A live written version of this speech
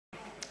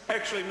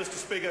Actually, Mr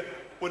Speaker,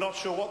 we're not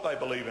sure what they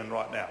believe in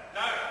right now.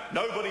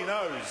 Nobody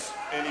knows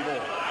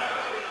anymore.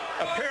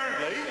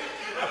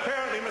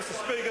 Apparently, Mr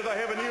Speaker, they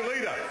have a new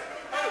leader,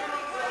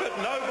 but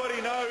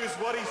nobody knows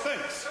what he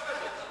thinks.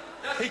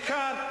 He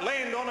can't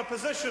land on a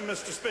position,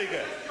 Mr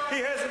Speaker. He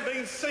hasn't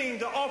been seen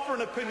to offer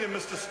an opinion,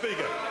 Mr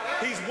Speaker.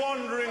 He's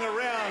wandering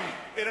around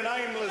in an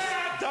aimless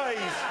daze,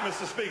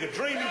 Mr Speaker.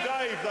 Dreamy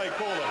Dave, they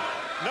call him.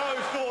 No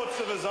thoughts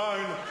of his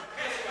own.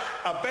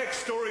 A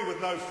backstory with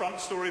no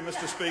front story,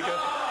 Mr Speaker.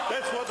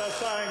 That's what they're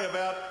saying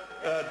about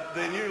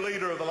the new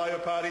leader of the Labour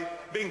Party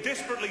being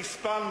desperately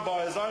spun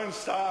by his own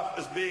staff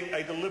as being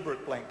a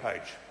deliberate blank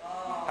page.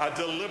 A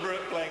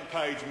deliberate blank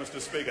page, Mr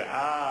Speaker.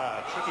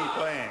 Tricky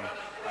plan.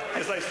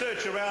 As they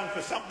search around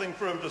for something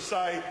for him to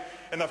say,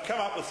 and they've come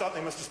up with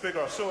something, Mr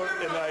Speaker. I saw it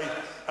in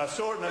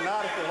an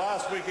article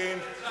last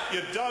weekend.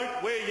 You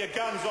don't wear your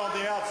guns on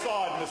the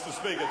outside, Mr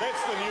Speaker.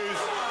 That's the news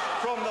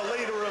from the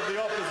leader of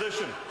the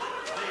opposition.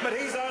 But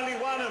he's only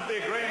one of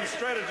their grand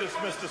strategists,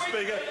 Mr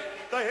Speaker.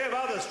 They have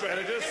other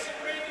strategists.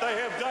 They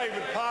have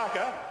David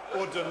Parker,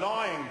 or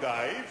Denying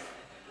Dave,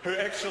 who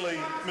actually,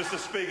 Mr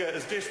Speaker,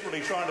 is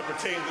desperately trying to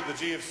pretend that the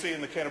GFC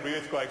and the Canterbury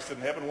earthquakes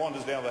didn't happen,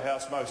 wanders down the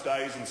House most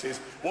days and says,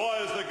 why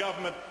is the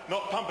government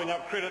not pumping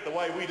up credit the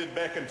way we did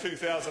back in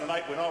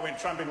 2008 when I went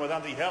trumping with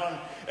Auntie Helen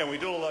and we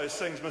did all those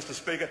things, Mr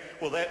Speaker?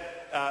 Well, that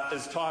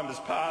as time has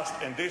passed,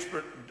 and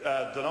desperate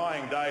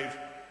Denying Dave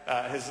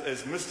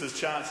has missed his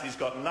chance. He's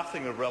got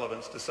nothing of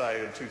relevance to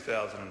say in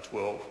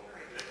 2012.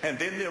 And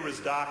then there is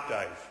Dark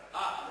Dave.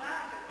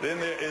 Then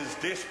there is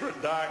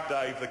desperate Dark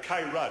Dave, the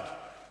K. Rudd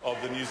of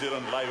the New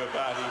Zealand Labour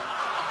Party,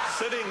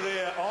 sitting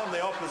there on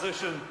the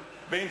opposition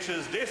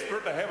benches,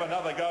 desperate to have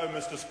another go,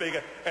 Mr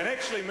Speaker. And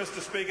actually, Mr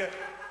Speaker,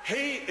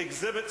 he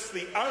exhibits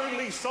the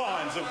only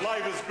signs of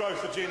Labour's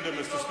growth agenda,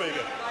 Mr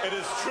Speaker. It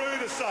is true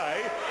to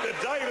say that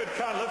David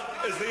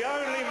Cunliffe is the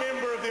only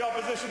member of the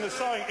opposition that's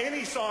showing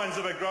any signs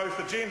of a growth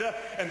agenda,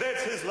 and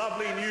that's his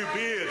lovely new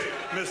beard,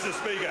 Mr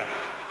Speaker.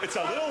 It's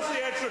a little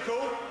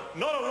theatrical,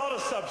 not a lot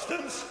of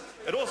substance.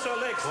 It also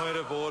lacks... Point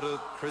of order,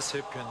 Chris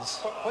Hipkins.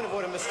 Point of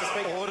order, Mr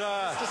Speaker. Order.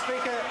 Mr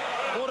Speaker,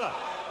 order.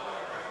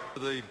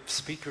 The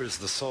Speaker is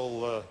the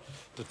sole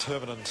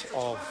determinant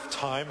of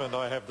time, and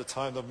I have the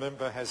time. The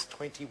member has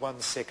 21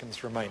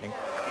 seconds remaining.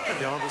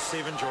 The Honourable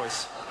Stephen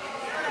Joyce.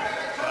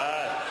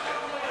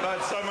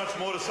 There's so much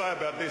more to say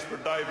about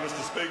Desperate Dave,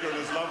 Mr Speaker, and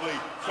his lovely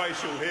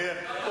facial hair.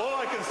 All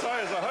I can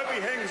say is I hope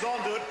he hangs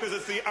on to it, because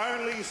it's the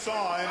only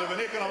sign of an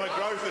economic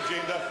growth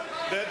agenda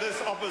that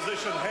this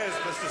opposition has,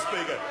 Mr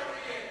Speaker.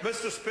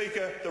 Mr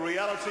Speaker, the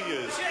reality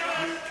is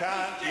you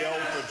can't yell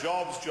for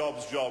jobs,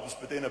 jobs, jobs,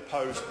 but then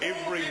oppose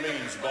every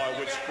means by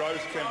which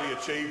growth can be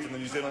achieved in the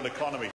New Zealand economy.